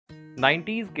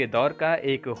90s के दौर का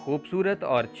एक खूबसूरत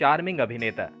और चार्मिंग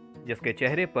अभिनेता जिसके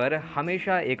चेहरे पर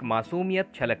हमेशा एक मासूमियत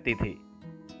छलकती थी।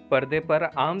 पर्दे पर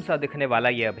आम सा दिखने वाला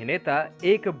यह अभिनेता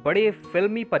एक बड़े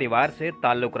फिल्मी परिवार से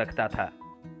ताल्लुक रखता था,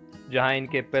 जहां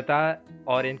इनके पिता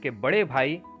और इनके बड़े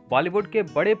भाई बॉलीवुड के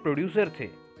बड़े प्रोड्यूसर थे।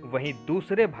 वहीं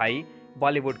दूसरे भाई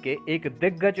बॉलीवुड के एक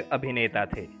दिग्गज अभिनेता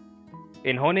थे।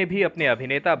 इन्होंने भी अपने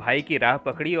अभिनेता भाई की राह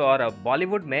पकड़ी और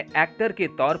बॉलीवुड में एक्टर के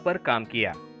तौर पर काम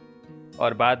किया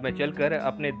और बाद में चलकर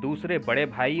अपने दूसरे बड़े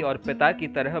भाई और पिता की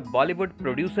तरह बॉलीवुड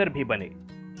प्रोड्यूसर भी बने।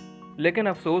 लेकिन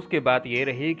अफसोस की बात यह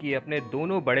रही कि अपने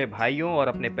दोनों बड़े भाइयों और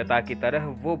अपने पिता की तरह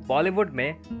वो बॉलीवुड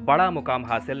में बड़ा मुकाम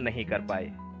हासिल नहीं कर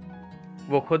पाए।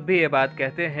 वो खुद भी ये बात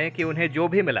कहते हैं कि उन्हें जो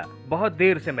भी मिला बहुत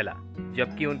देर से मिला,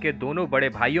 जबकि उनके दोनों बड़े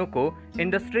भाइयों को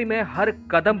इंडस्ट्री में हर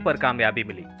कदम पर कामयाबी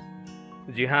मिली।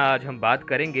 जी हां, आज हम बात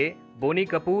करेंगे बोनी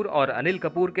कपूर और अनिल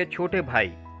कपूर के छोटे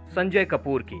भाई संजय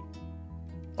कपूर की,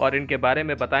 और इनके बारे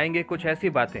में बताएंगे कुछ ऐसी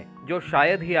बातें जो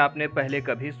शायद ही आपने पहले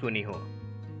कभी सुनी हो।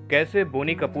 कैसे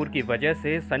बोनी कपूर की वजह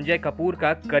से संजय कपूर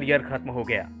का करियर खत्म हो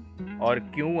गया और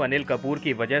क्यों अनिल कपूर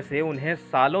की वजह से उन्हें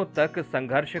सालों तक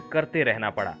संघर्ष करते रहना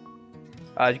पड़ा।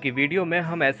 आज की वीडियो में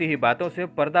हम ऐसी ही बातों से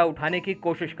पर्दा उठाने की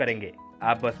कोशिश करेंगे।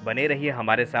 आप बस बने रहिए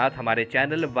हमारे साथ हमारे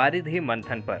चैनल वारिधि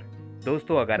मंथन पर।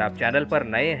 दोस्तों, अगर आप चैनल पर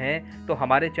नए हैं तो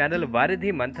हमारे चैनल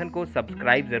वारिधि मंथन को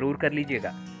सब्सक्राइब जरूर कर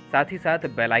लीजिएगा। साथ ही साथ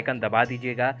बेल आइकन दबा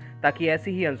दीजिएगा ताकि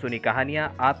ऐसी ही अनसुनी कहानियां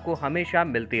आपको हमेशा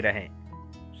मिलती रहें।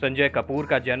 संजय कपूर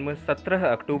का जन्म 17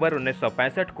 अक्टूबर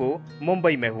 1965 को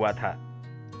मुंबई में हुआ था।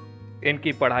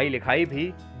 इनकी पढ़ाई लिखाई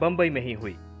भी बम्बई में ही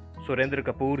हुई। सुरेंद्र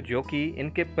कपूर, जो कि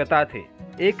इनके पिता थे,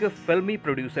 एक फिल्मी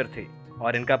प्रोड्यूसर थे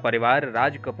और इनका परिवार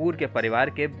राज कपूर के परिवार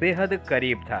के बेहद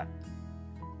करीब था।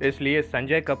 इसलिए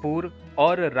संजय कपूर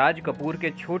और राज कपूर के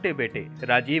छोटे बेटे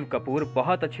राजीव कपूर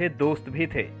बहुत अच्छे दोस्त भी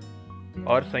थे।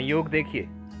 और संयोग देखिए,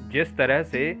 जिस तरह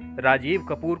से राजीव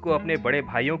कपूर को अपने बड़े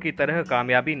भाइयों की तरह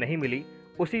कामयाबी नहीं मिली,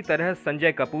 उसी तरह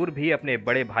संजय कपूर भी अपने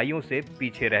बड़े भाइयों से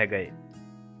पीछे रह गए।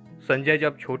 संजय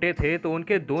जब छोटे थे तो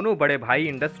उनके दोनों बड़े भाई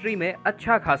इंडस्ट्री में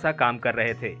अच्छा खासा काम कर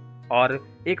रहे थे और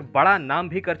एक बड़ा नाम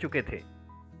भी कर चुके थे।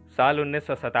 साल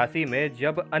 1987 में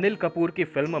जब अनिल कपूर की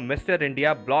फिल्म मिस्टर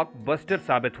इंडिया ब्लॉकबस्टर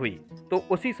साबित हुई, तो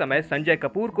उसी समय संजय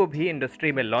कपूर को भी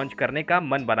इंडस्ट्री में लॉन्च करने का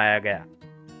मन बनाया गया।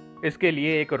 इसके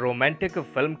लिए एक रोमांटिक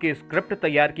फिल्म की स्क्रिप्ट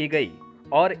तैयार की गई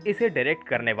और इसे डायरेक्ट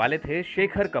करने वाले थे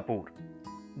शेखर कपूर,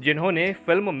 जिन्होंने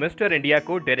फिल्म मिस्टर इंडिया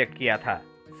को डायरेक्ट किया था।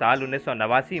 साल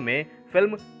 1989 में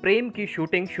फिल्म प्रेम की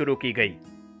शूटिंग शुरू की गई।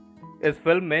 इस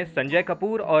फिल्म में संजय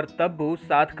कपूर और तब्बू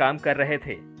साथ काम कर रहे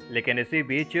थे, लेकिन इसी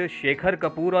बीच शेखर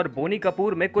कपूर और बोनी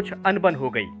कपूर में कुछ अनबन हो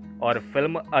गई और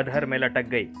फिल्म अधर में लटक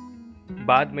गई।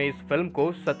 बाद में इस फिल्म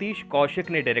को सतीश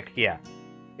कौशिक ने डायरेक्ट किया।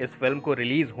 इस फिल्म को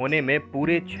रिलीज होने में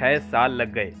पूरे 6 साल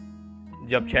लग गए।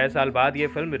 जब 6 साल बाद ये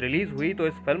फिल्म रिलीज हुई तो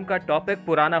इस फिल्म का टॉपिक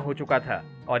पुराना हो चुका था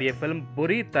और ये फिल्म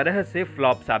बुरी तरह से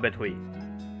फ्लॉप साबित हुई।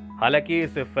 हालांकि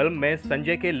इस फिल्म में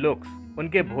संजय के लुक्स,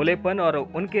 उनके भोलेपन और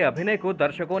उनके अभिनय को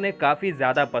दर्शकों ने काफी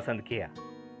ज्यादा पसंद किया।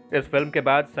 इस फिल्म के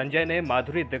बाद संजय ने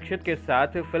माधुरी दीक्षित के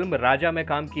साथ फिल्म राजा में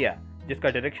काम किया, जिसका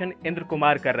डायरेक्शन इंद्र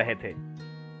कुमार कर रहे थे।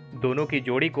 दोनों की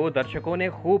जोड़ी को दर्शकों ने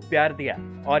खूब प्यार दिया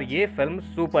और ये फिल्म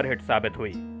सुपरहिट साबित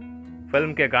हुई।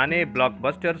 फिल्म के गाने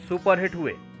ब्लॉकबस्टर सुपरहिट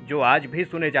हुए, जो आज भी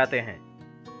सुने जाते हैं।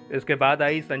 इसके बाद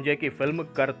आई संजय की फिल्म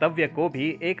कर्तव्य को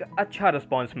भी एक अच्छा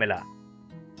रिस्पॉन्स मिला।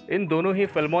 इन दोनों ही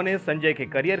फिल्मों ने संजय के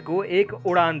करियर को एक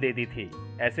उड़ान दे दी थी।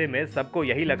 ऐसे में सबको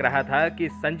यही लग रहा था कि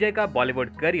संजय का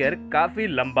बॉलीवुड करियर काफी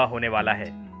लंबा होने वाला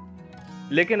है,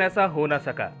 लेकिन ऐसा हो न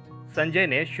सका। संजय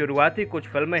ने शुरुआती कुछ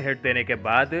फिल्में हिट देने के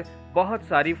बाद बहुत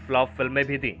सारी फ्लॉप फिल्में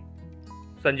भी दी।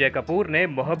 संजय कपूर ने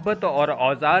मोहब्बत और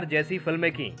औजार जैसी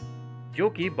फिल्में की, जो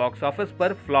कि बॉक्स ऑफिस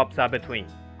पर फ्लॉप साबित हुईं।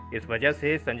 इस वजह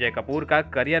से संजय कपूर का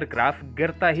करियर ग्राफ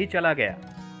गिरता ही चला गया।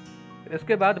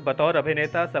 इसके बाद बतौर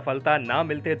अभिनेता सफलता ना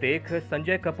मिलते देख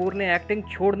संजय कपूर ने एक्टिंग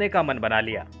छोड़ने का मन बना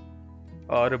लिया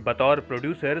और बतौर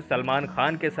प्रोड्यूसर सलमान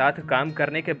खान के साथ काम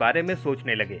करने के बारे में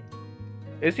सोचने लगे।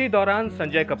 इसी दौरान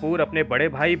संजय कपूर अपने बड़े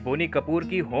भाई बोनी कपूर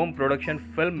की होम प्रोडक्शन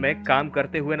फिल्म में काम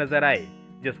करते हुए नजर आए,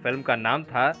 जिस फिल्म का नाम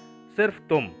था सिर्फ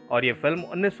तुम, और ये फिल्म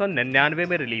 1999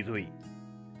 में रिलीज हुई।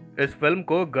 इस फिल्म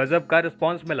को गजब का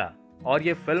रिस्पॉन्स मिला और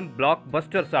ये फिल्म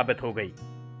ब्लॉकबस्टर साबित हो गई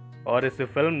और इस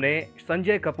फिल्म ने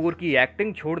संजय कपूर की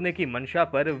एक्टिंग छोड़ने की मंशा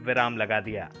पर विराम लगा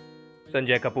दिया।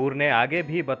 संजय कपूर ने आगे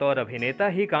भी बतौर अभिनेता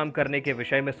ही काम करने के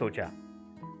विषय में सोचा।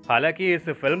 हालांकि इस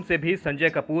फिल्म से भी संजय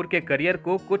कपूर के करियर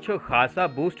को कुछ खासा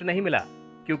बूस्ट नहीं मिला,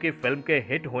 क्योंकि फिल्म के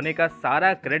हिट होने का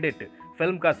सारा क्रेडिट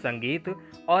फिल्म का संगीत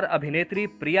और अभिनेत्री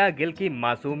प्रिया गिल की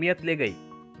मासूमियत ले गई।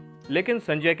 लेकिन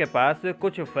संजय के पास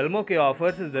कुछ फिल्मों के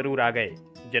ऑफर्स जरूर आ गए,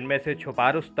 जिनमें से छुपा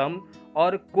रुस्तम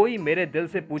और कोई मेरे दिल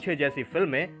से पूछे जैसी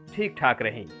फिल्में ठीक ठाक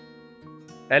रहीं।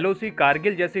 एलओसी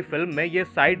कारगिल जैसी फिल्म में ये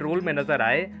साइड रोल में नजर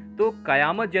आए तो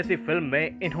कयामत जैसी फिल्म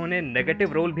में इन्होंने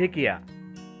नेगेटिव रोल भी किया।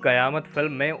 कयामत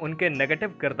फिल्म में उनके नेगेटिव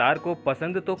किरदार को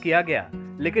पसंद तो किया गया,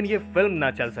 लेकिन ये फिल्म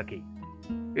ना चल सकी।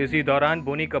 इसी दौरान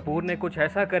बोनी कपूर ने कुछ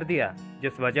ऐसा कर दिया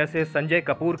जिस वजह से संजय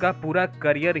कपूर का पूरा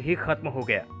करियर ही खत्म हो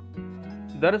गया।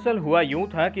 दरअसल हुआ यूं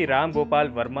था कि राम गोपाल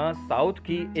वर्मा साउथ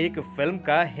की एक फिल्म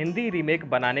का हिंदी रीमेक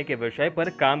बनाने के विषय पर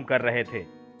काम कर रहे थे।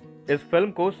 इस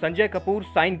फिल्म को संजय कपूर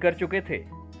साइन कर चुके थे।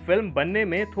 फिल्म बनने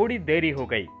में थोड़ी देरी हो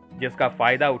गई, जिसका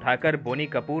फायदा उठाकर बोनी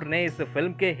कपूर ने इस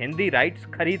फिल्म के हिंदी राइट्स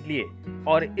खरीद लिए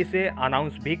और इसे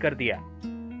अनाउंस भी कर दिया।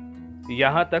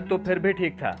 यहाँ तक तो फिर भी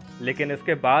ठीक था, लेकिन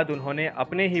इसके बाद उन्होंने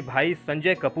अपने ही भाई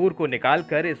संजय कपूर को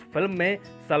निकालकर इस फिल्म में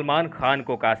सलमान खान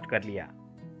को कास्ट कर लिया।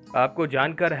 आपको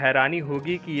जानकर हैरानी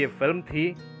होगी कि ये फिल्म थी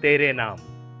तेरे नाम।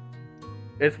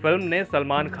 इस फिल्म ने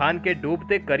सलमान खान के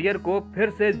डूबते करियर को फिर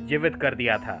से जीवित कर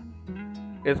दिया था।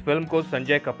 इस फिल्म को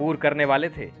संजय कपूर करने वाले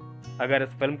थे। अगर इस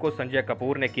फिल्म को संजय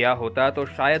कपूर ने किया होता तो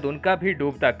शायद उनका भी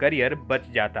डूबता करियर बच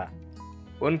जाता।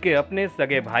 उनके अपने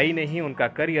सगे भाई ने ही उनका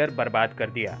करियर बर्बाद कर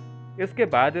दिया। इसके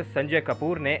बाद संजय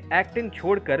कपूर ने एक्टिंग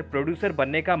छोड़कर प्रोड्यूसर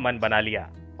बनने का मन बना लिया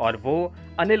और वो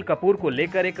अनिल कपूर को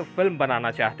लेकर एक फिल्म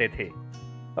बनाना चाहते थे।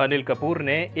 अनिल कपूर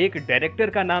ने एक डायरेक्टर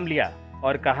का नाम लिया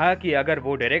और कहा कि अगर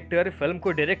वो डायरेक्टर फिल्म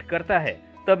को डायरेक्ट करता है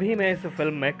तभी मैं इस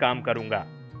फिल्म में काम करूंगा।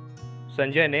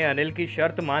 संजय ने अनिल की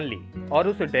शर्त मान ली और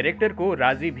उस डायरेक्टर को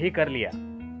राजी भी कर लिया।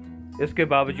 इसके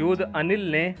बावजूद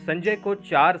अनिल ने संजय को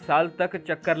 4 साल तक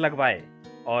चक्कर लगवाए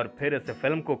और फिर इस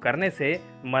फिल्म को करने से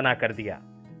मना कर दिया।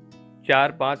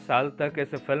 4-5 साल तक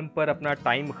इस फिल्म पर अपना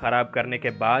टाइम खराब करने के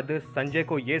बाद संजय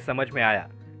को ये समझ में आया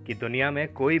कि दुनिया में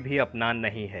कोई भी अपना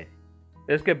नहीं है।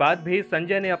 इसके बाद भी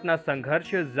संजय ने अपना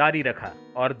संघर्ष जारी रखा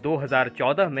और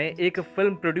 2014 में एक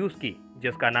फिल्म प्रोड्यूस की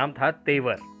जिसका नाम था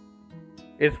तेवर।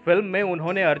 इस फिल्म में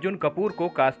उन्होंने अर्जुन कपूर को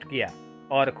कास्ट किया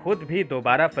और खुद भी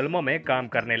दोबारा फिल्मों में काम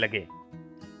करने लगे,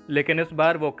 लेकिन इस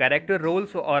बार वो कैरेक्टर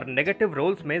रोल्स और नेगेटिव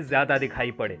रोल्स में ज्यादा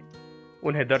दिखाई पड़े।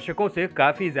 उन्हें दर्शकों से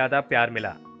काफी ज्यादा प्यार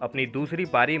मिला। अपनी दूसरी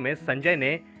पारी में संजय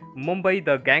ने Mumbai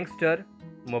the gangster,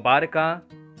 Mubaraka,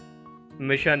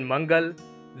 mission Mangal,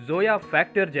 Zoya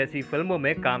factor जैसी फिल्मों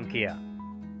में काम किया।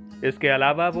 इसके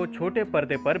अलावा वो छोटे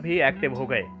पर्दे पर भी एक्टिव हो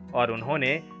गए और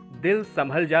उन्होंने दिल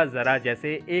संभल जा जरा जैसे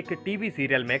एक टीवी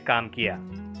सीरियल में काम किया।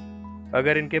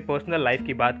 अगर इनके पर्सनल लाइफ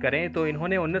की बात करें तो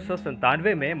इन्होंने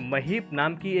 1997 में महीप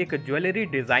नाम की एक ज्वेलरी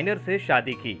डिजाइनर से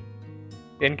शादी की।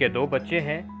 इनके 2 बच्चे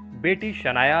हैं, बेटी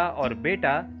शनाया और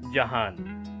बेटा जहान।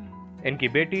 इनकी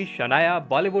बेटी शनाया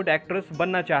बॉलीवुड एक्ट्रेस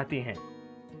बनना चाहती हैं।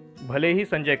 भले ही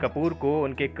संजय कपूर को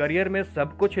उनके करियर में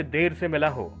सब कुछ देर से मिला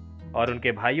हो और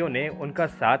उनके भाइयों ने उनका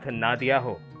साथ ना दिया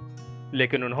हो,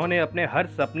 लेकिन उन्होंने अपने हर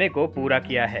सपने को पूरा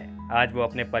किया है। आज वो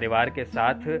अपने परिवार के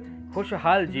साथ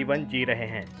खुशहाल जीवन जी रहे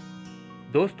हैं।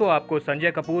 दोस्तों, आपको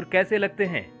संजय कपूर कैसे लगते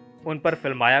हैं? उन पर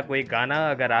फिल्माया कोई गाना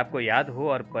अगर आपको याद हो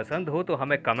और पसंद हो तो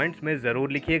हमें कमेंट्स में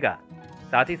ज़रूर लिखिएगा।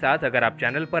 साथ ही साथ अगर आप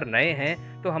चैनल पर नए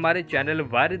हैं तो हमारे चैनल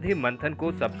वारिधि मंथन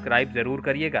को सब्सक्राइब ज़रूर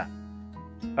करिएगा।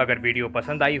 अगर वीडियो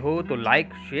पसंद आई हो तो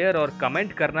लाइक, शेयर और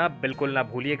कमेंट करना बिल्कुल ना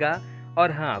भूलिएगा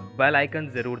और हाँ, बेल आइकन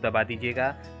ज़रूर दबा दीजिएगा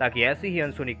ताकि ऐसी ही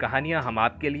अनसुनी कहानियाँ हम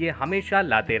आपके लिए हमेशा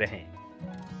लाते रहें।